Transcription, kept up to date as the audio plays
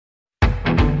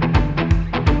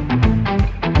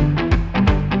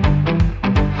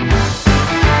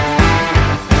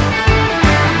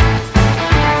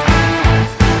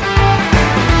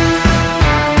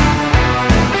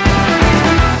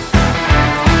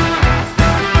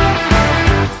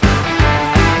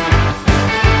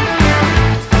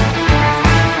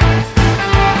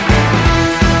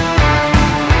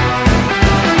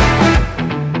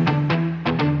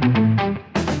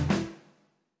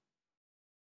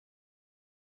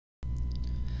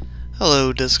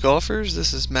Hello disc golfers,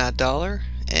 this is Matt Dollar,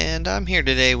 and I'm here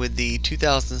today with the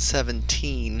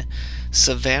 2017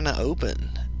 Savannah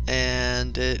Open,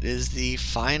 and it is the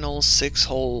final 6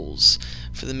 holes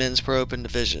for the Men's Pro Open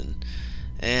division,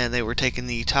 and they were taking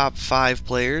the top 5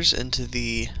 players into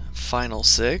the final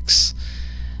 6,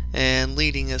 and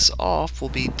leading us off will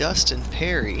be Dustin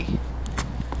playing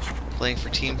for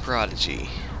Team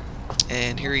Prodigy,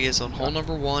 and here he is on hole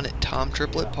number 1 at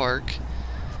Triplett Park,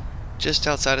 just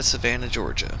outside of Savannah,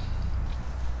 Georgia.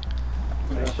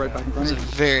 It was a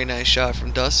very nice shot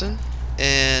from Dustin.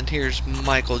 And here's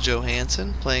Michael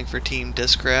Johansen playing for Team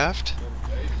Discraft.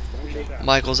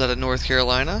 Michael's out of North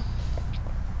Carolina.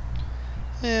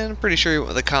 And I'm pretty sure he went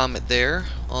with a Comet there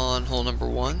on hole number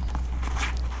 1.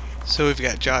 So we've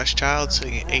got Josh Child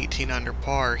sitting at 18 under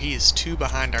par. He is 2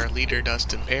 behind our leader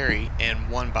Dustin Perry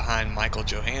and 1 behind Michael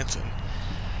Johansen.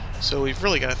 So we've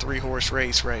really got a 3-horse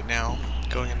race right now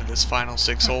going into this final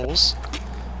 6 holes.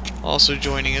 Also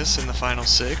joining us in the final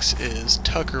 6 is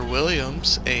Tucker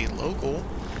Williams, a local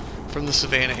from the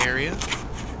Savannah area.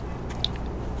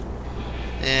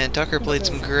 And Tucker played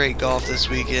some great golf this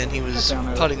weekend. He was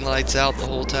putting lights out the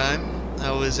whole time.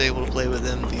 I was able to play with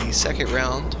him the second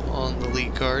round on the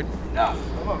lead card.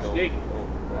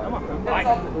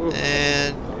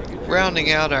 And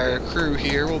rounding out our crew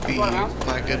here will be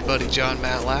my good buddy John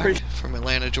Matlack from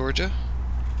Atlanta, Georgia.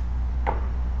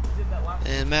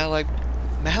 And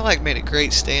Matlack made a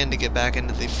great stand to get back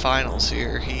into the finals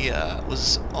here. He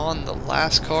was on the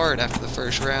last card after the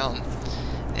first round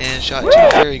and shot 2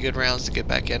 very good rounds to get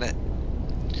back in it.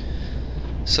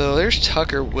 So there's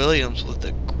Tucker Williams with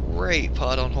a great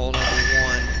putt on hole number 1.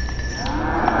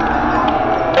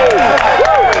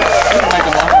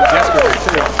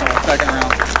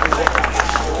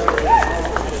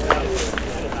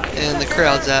 And the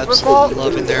crowd's absolutely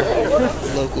loving their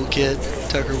local kid,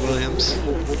 Tucker Williams.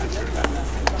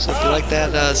 So if you like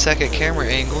that second camera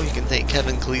angle, you can thank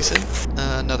Kevin Gleason,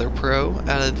 another pro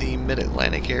out of the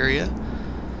Mid-Atlantic area.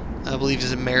 I believe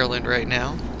he's in Maryland right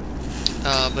now.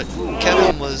 But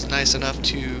Kevin was nice enough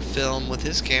to film with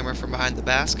his camera from behind the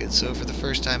basket, so for the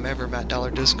first time ever, Matt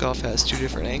Dollar Disc Golf has 2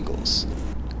 different angles.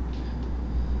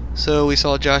 So we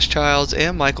saw Josh Childs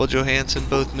and Michael Johansen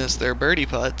both miss their birdie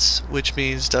putts, which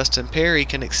means Dustin Perry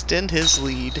can extend his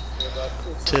lead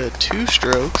to 2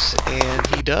 strokes, and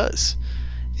he does.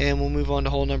 And we'll move on to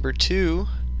hole number 2,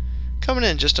 coming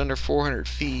in just under 400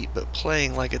 feet, but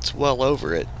playing like it's well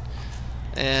over it.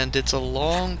 And it's a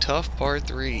long, tough par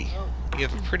 3. You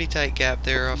have a pretty tight gap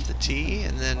there off the tee,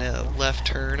 and then a left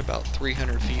turn about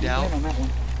 300 feet out.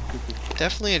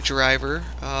 Definitely a driver,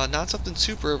 not something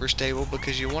super overstable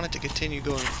because you want it to continue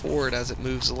going forward as it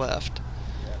moves left.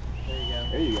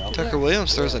 There you go. Tucker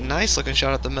Williams throws a nice looking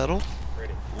shot at the middle.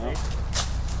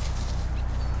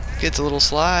 Gets a little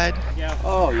slide.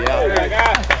 Oh,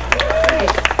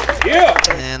 yeah.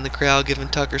 And the crowd giving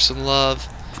Tucker some love.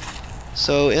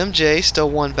 So MJ, still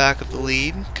 1 back of the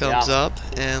lead, comes up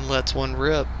and lets one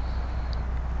rip.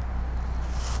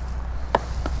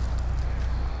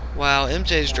 Wow,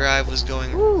 MJ's drive was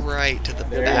going right to the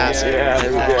basket.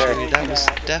 That was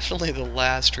definitely the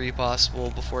last tree possible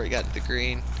before he got to the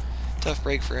green. Tough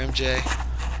break for MJ.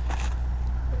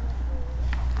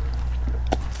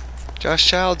 Josh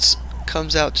Childs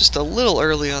comes out just a little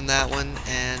early on that one,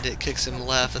 and it kicks him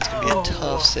left. That's going to be a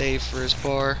tough save for his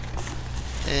par.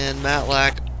 And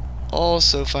Matlack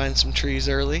also finds some trees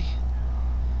early,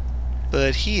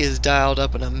 but he has dialed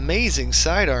up an amazing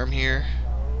sidearm here.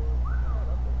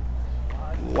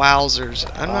 Wowzers.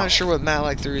 I'm not sure what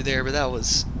Matlack threw there, but that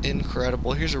was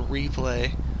incredible. Here's a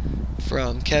replay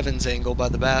from Kevin's angle by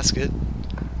the basket.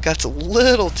 Got a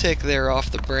little tick there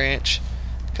off the branch.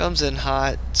 Comes in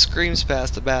hot, screams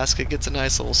past the basket, gets a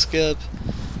nice little skip.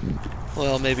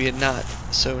 Well, maybe a not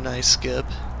so nice skip.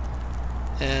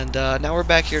 And now we're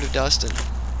back here to Dustin.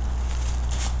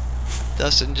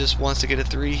 Dustin just wants to get a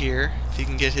 3 here. If he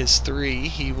can get his 3,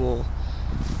 he will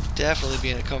definitely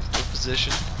be in a comfortable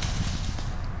position.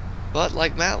 But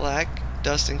like Matlack,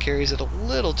 Dustin carries it a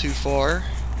little too far,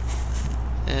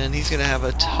 and he's going to have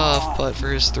a tough putt for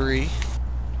his 3.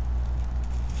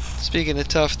 Speaking of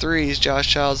tough 3s, Josh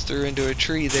Childs threw into a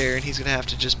tree there, and he's going to have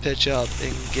to just pitch up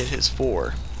and get his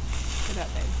 4.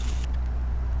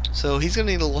 So he's going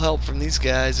to need a little help from these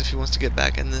guys if he wants to get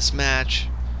back in this match.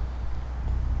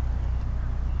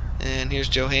 And here's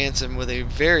Johansen with a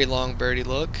very long birdie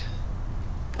look.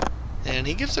 And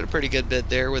he gives it a pretty good bit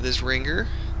there with his ringer.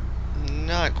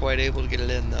 Not quite able to get it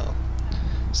in though.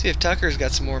 See if Tucker's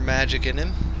got some more magic in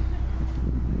him.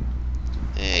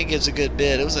 He gives a good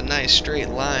bit. It was a nice straight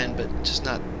line, but just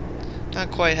not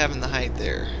quite having the height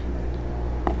there.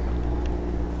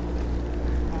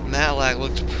 Matlack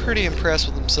looked pretty impressed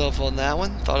with himself on that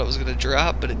one. Thought it was going to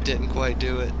drop, but it didn't quite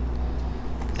do it.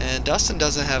 And Dustin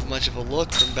doesn't have much of a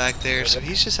look from back there, so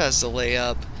he just has to lay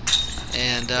up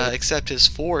and accept his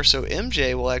 4. So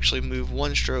MJ will actually move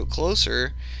 1 stroke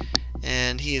closer,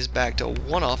 and he is back to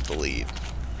 1 off the lead.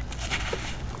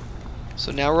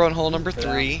 So now we're on hole number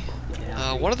 3.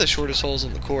 One of the shortest holes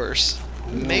on the course.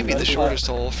 Maybe the shortest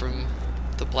hole from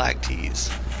the black tees.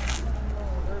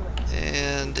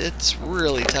 And it's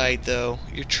really tight though.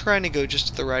 You're trying to go just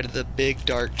to the right of the big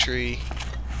dark tree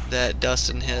that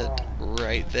Dustin hit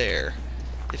right there.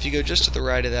 If you go just to the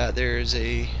right of that, there's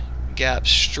a gap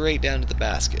straight down to the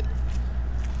basket.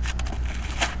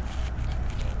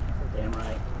 Damn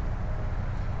right.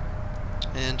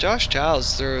 And Josh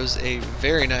Childs throws a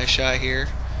very nice shot here.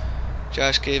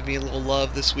 Josh gave me a little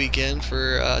love this weekend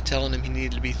for telling him he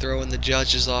needed to be throwing the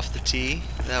judges off the tee.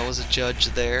 That was a judge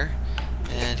there,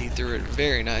 and he threw it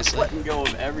very nicely. Letting go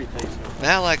of everything.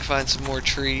 Matlack finds some more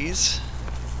trees.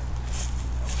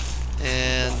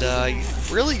 And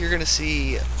really you're going to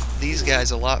see these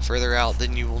guys a lot further out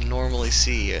than you will normally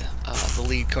see the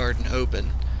lead card in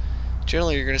Open.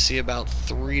 Generally you're going to see about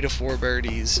 3 to 4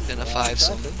 birdies in a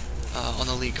 5-some on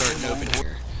the lead card in Open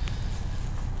here.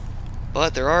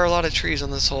 But there are a lot of trees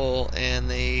on this hole, and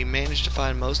they managed to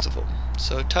find most of them.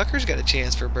 So Tucker's got a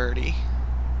chance for birdie.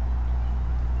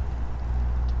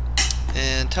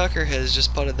 And Tucker has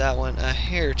just putted that one a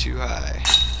hair too high.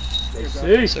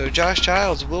 So Josh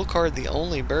Childs will card the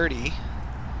only birdie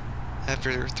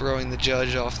after throwing the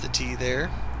judge off the tee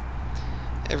there.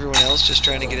 Everyone else just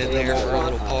trying to get in there for a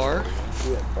little par.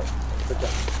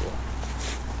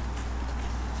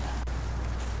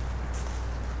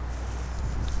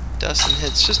 Dustin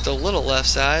hits just a little left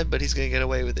side, but he's going to get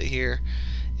away with it here.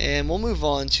 And we'll move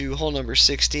on to hole number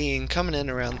 16, coming in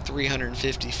around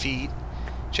 350 feet.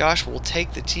 Josh will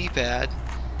take the tee pad,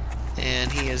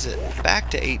 and he is back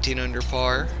to 18 under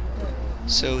par.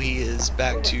 So he is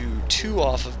back to 2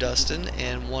 off of Dustin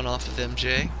and 1 off of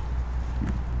MJ.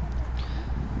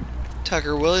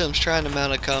 Tucker Williams trying to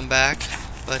mount a comeback,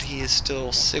 but he is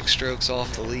still 6 strokes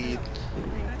off the lead.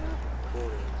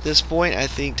 At this point, I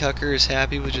think Tucker is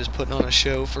happy with just putting on a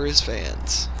show for his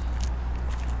fans.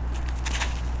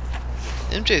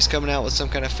 MJ's coming out with some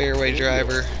kind of fairway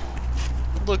driver.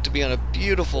 Looked to be on a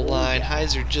beautiful line,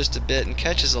 hyzer just a bit, and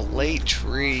catches a late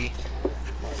tree.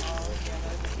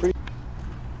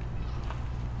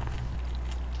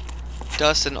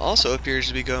 Dustin also appears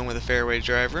to be going with a fairway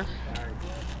driver.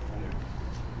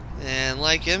 And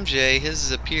like MJ, his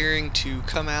is appearing to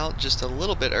come out just a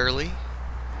little bit early.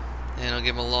 And I'll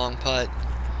give him a long putt.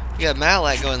 We got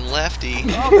Matlack going lefty.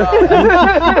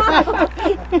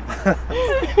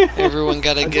 Everyone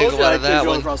got a giggle out of that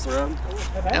one.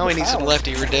 Now we need some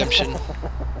lefty redemption.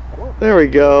 There we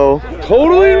go.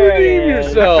 Totally redeem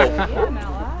yourself.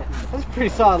 That's a pretty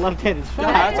solid left-handed shot.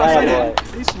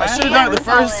 I should have done it the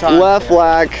first time. Left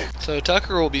lack. So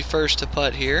Tucker will be first to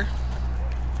putt here.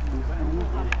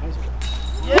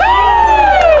 Yeah,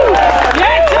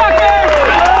 Tucker!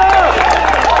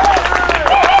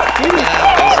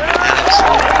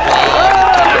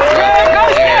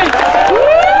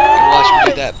 Watch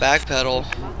me do that back pedal.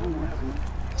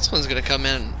 This one's going to come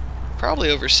in probably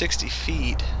over 60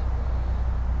 feet.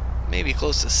 Maybe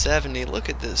close to 70. Look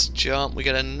at this jump. We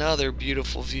got another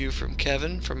beautiful view from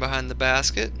Kevin from behind the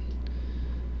basket.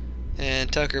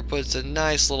 And Tucker puts a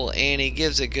nice little ante,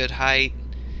 gives it good height.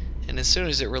 And as soon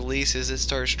as it releases, it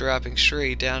starts dropping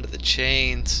straight down to the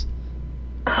chains.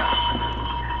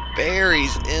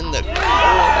 Berries in the corner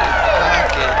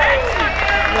pocket.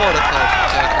 What a putt for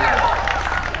Tucker.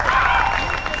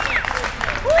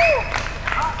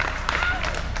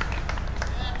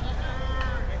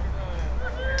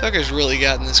 Tucker's really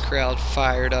gotten this crowd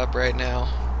fired up right now.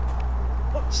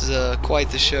 This is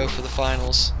quite the show for the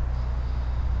finals.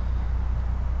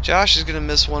 Josh is going to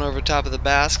miss one over top of the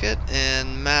basket,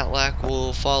 and Matlack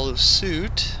will follow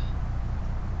suit.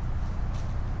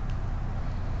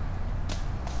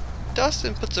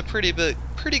 Dustin puts a pretty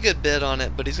good bid on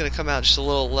it, but he's going to come out just a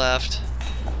little left.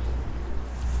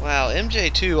 Wow,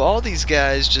 MJ too. All these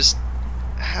guys just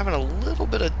having a little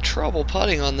bit of trouble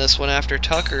putting on this one after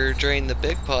Tucker drained the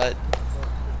big putt.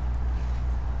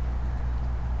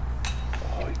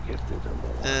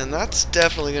 And that's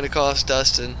definitely going to cost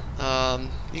Dustin.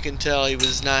 You can tell he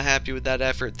was not happy with that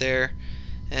effort there.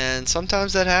 And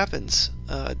sometimes that happens.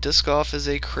 Disc golf is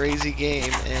a crazy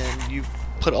game, and you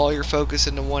put all your focus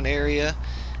into one area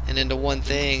and into one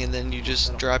thing, and then you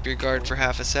just drop your guard for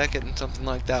half a second, and something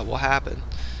like that will happen,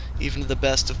 even to the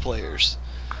best of players.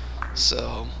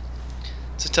 So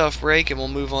it's a tough break, and we'll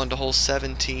move on to hole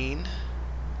 17.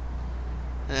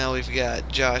 Now we've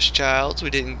got Josh Childs. We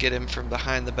didn't get him from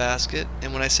behind the basket.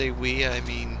 And when I say we, I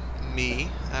mean me.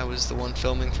 I was the one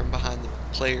filming from behind the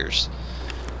players.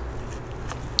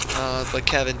 But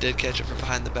Kevin did catch it from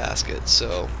behind the basket.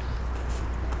 So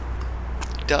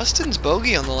Dustin's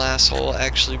bogey on the last hole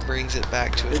actually brings it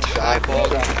back to a tie ball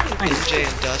game. MJ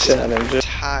and Dustin are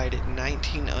tied at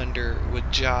 19 under with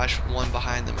Josh one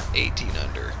behind them at 18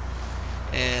 under.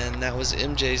 And that was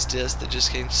MJ's disc that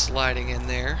just came sliding in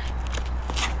there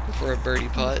for a birdie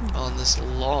putt on this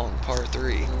long par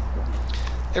 3.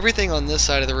 Everything on this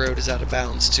side of the road is out of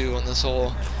bounds too on this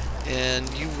hole,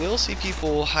 and you will see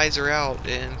people hyzer out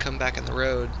and come back in the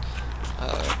road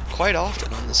quite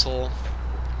often on this hole,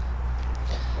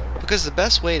 because the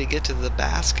best way to get to the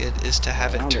basket is to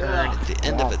have it turn at the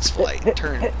end of its flight,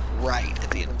 turn right at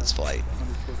the end of its flight.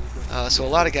 So a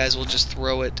lot of guys will just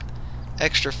throw it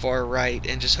extra far right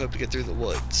and just hope to get through the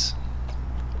woods.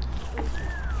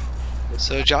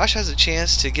 So Josh has a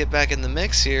chance to get back in the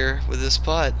mix here with this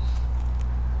putt.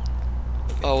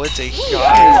 Oh, it's a huge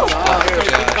putt,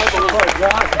 Josh.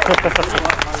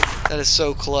 That is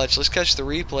so clutch. Let's catch the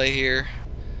replay here.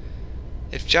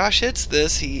 If Josh hits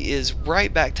this, he is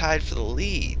right back tied for the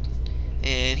lead.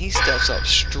 And he steps up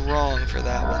strong for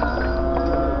that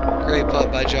one. Great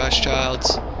putt by Josh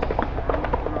Childs.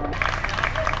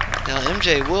 Now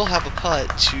MJ will have a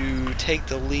putt to take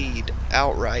the lead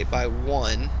outright by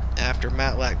 1 after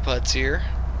Matlack putts here.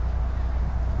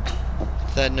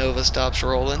 If that Nova stops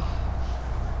rolling.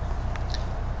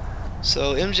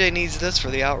 So MJ needs this for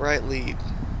the outright lead.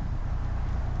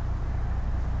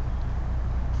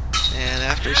 And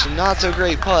after some not so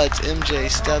great putts,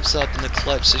 MJ steps up in the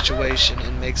clutch situation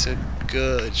and makes a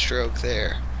good stroke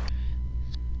there.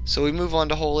 So we move on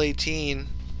to hole 18.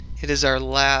 It is our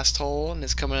last hole, and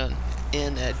it's coming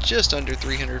in at just under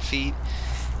 300 feet.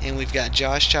 And we've got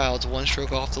Josh Childs one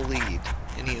stroke off the lead,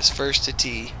 and he is first to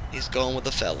tee. He's going with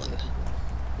a felon.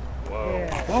 Whoa.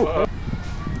 Whoa.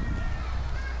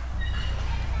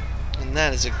 And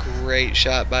that is a great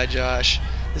shot by Josh.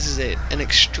 This is an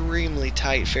extremely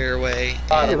tight fairway,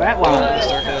 and don't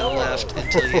start going left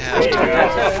until you have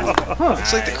to.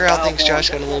 Looks like the crowd thinks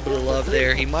Josh got a little bit of love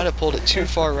there. He might have pulled it too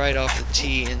far right off the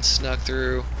tee and snuck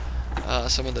through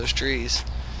some of those trees.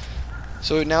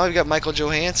 So now we've got Michael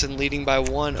Johansen leading by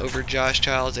 1 over Josh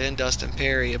Childs and Dustin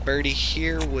Perry. A birdie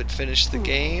here would finish the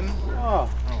game.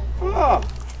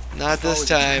 Not this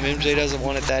time. MJ doesn't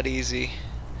want it that easy,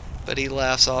 but he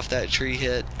laughs off that tree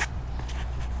hit.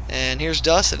 And here's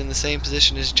Dustin in the same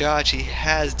position as Josh. He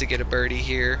has to get a birdie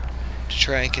here to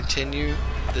try and continue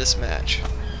this match.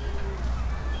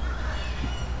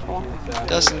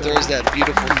 Dustin throws that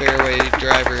beautiful fairway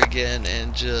driver again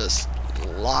and just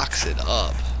locks it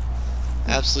up.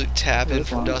 Absolute tap in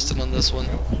from Dustin on this one.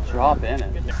 Drop in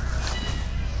it.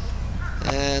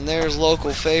 And there's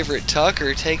local favorite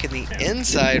Tucker taking the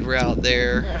inside route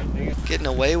there, getting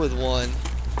away with one.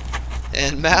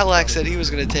 And Matlack said he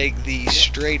was going to take the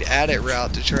straight at it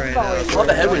route to try and throw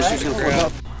the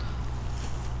crowd.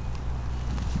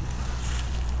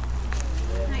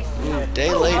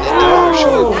 Day late and dollar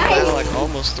short. Matlack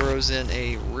almost throws in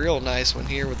a real nice one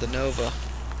here with the Nova.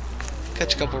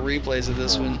 Catch a couple replays of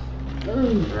this one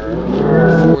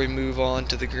before we move on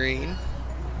to the green.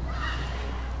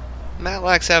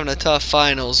 Matlack's having a tough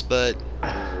finals, but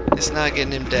it's not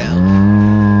getting him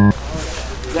down.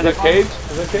 Is that a cage?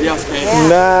 Yes, cage.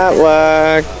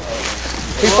 Matlack.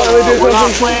 He finally did we're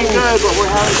not playing good, but we're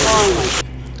having fun.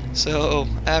 So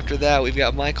after that, we've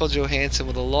got Michael Johansen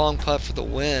with a long putt for the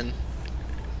win.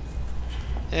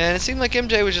 And it seemed like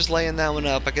MJ was just laying that one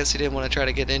up. I guess he didn't want to try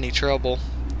to get in any trouble.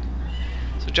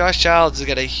 So Josh Childs has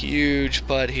got a huge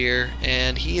putt here,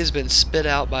 and he has been spit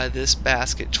out by this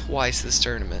basket twice this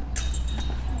tournament.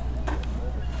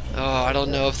 Oh, I don't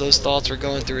know if those thoughts were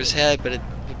going through his head, but it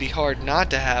would be hard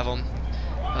not to have them.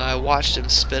 I watched him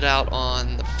spit out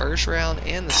on the first round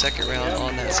and the second round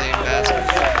on that same basket.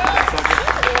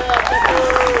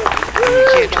 When you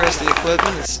can't trust the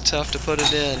equipment, it's tough to put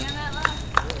it in.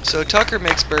 So Tucker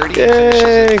makes birdie and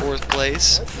finishes in 4th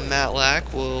place.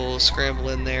 Matlack will scramble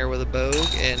in there with a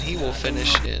bogue, and he will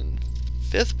finish in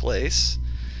 5th place.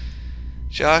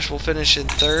 Josh will finish in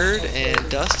 3rd, and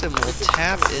Dustin will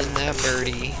tap in that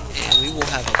birdie, and we will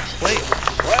have a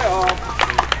playoff.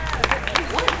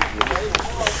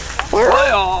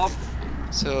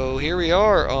 So here we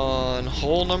are on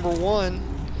hole number 1,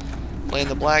 playing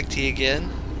the black tee again,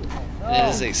 and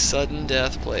it is a sudden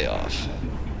death playoff.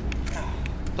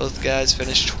 Both guys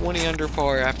finished 20 under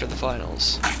par after the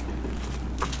finals.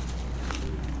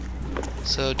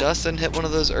 So Dustin hit one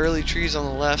of those early trees on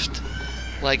the left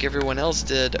like everyone else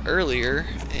did earlier,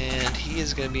 and he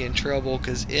is going to be in trouble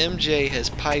because MJ has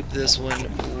piped this one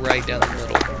right down the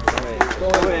middle.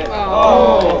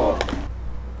 Oh.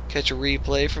 Catch a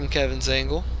replay from Kevin's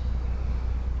angle.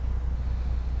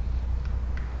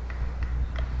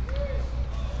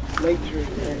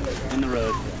 In the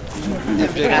road.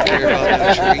 MJ didn't care about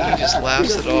the tree, he just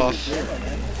laughs it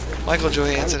off. Michael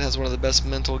Johansen has one of the best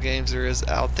mental games there is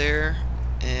out there,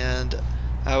 and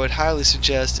I would highly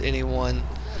suggest anyone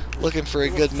looking for a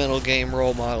good mental game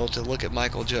role model to look at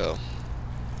Michael Joe.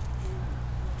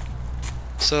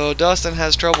 So Dustin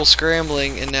has trouble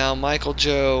scrambling, and now Michael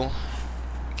Joe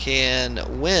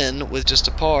can win with just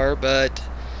a par, but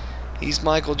he's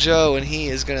Michael Joe, and he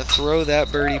is going to throw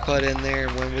that birdie putt in there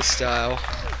and win with style.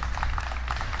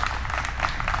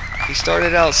 He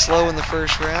started out slow in the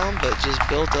first round, but just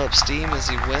built up steam as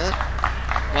he went.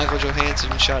 Michael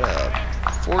Johansen shot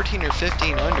a 14 or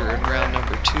 15 under in round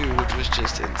number 2, which was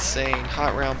just insane.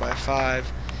 Hot round by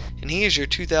 5. And he is your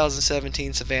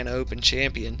 2017 Savannah Open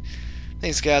champion.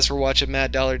 Thanks guys for watching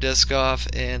Mad Dollar Disc Golf,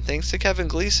 and thanks to Kevin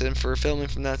Gleason for filming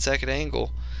from that second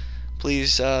angle.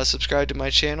 Please subscribe to my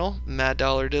channel, Mad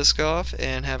Dollar Disc Golf,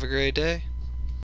 and have a great day.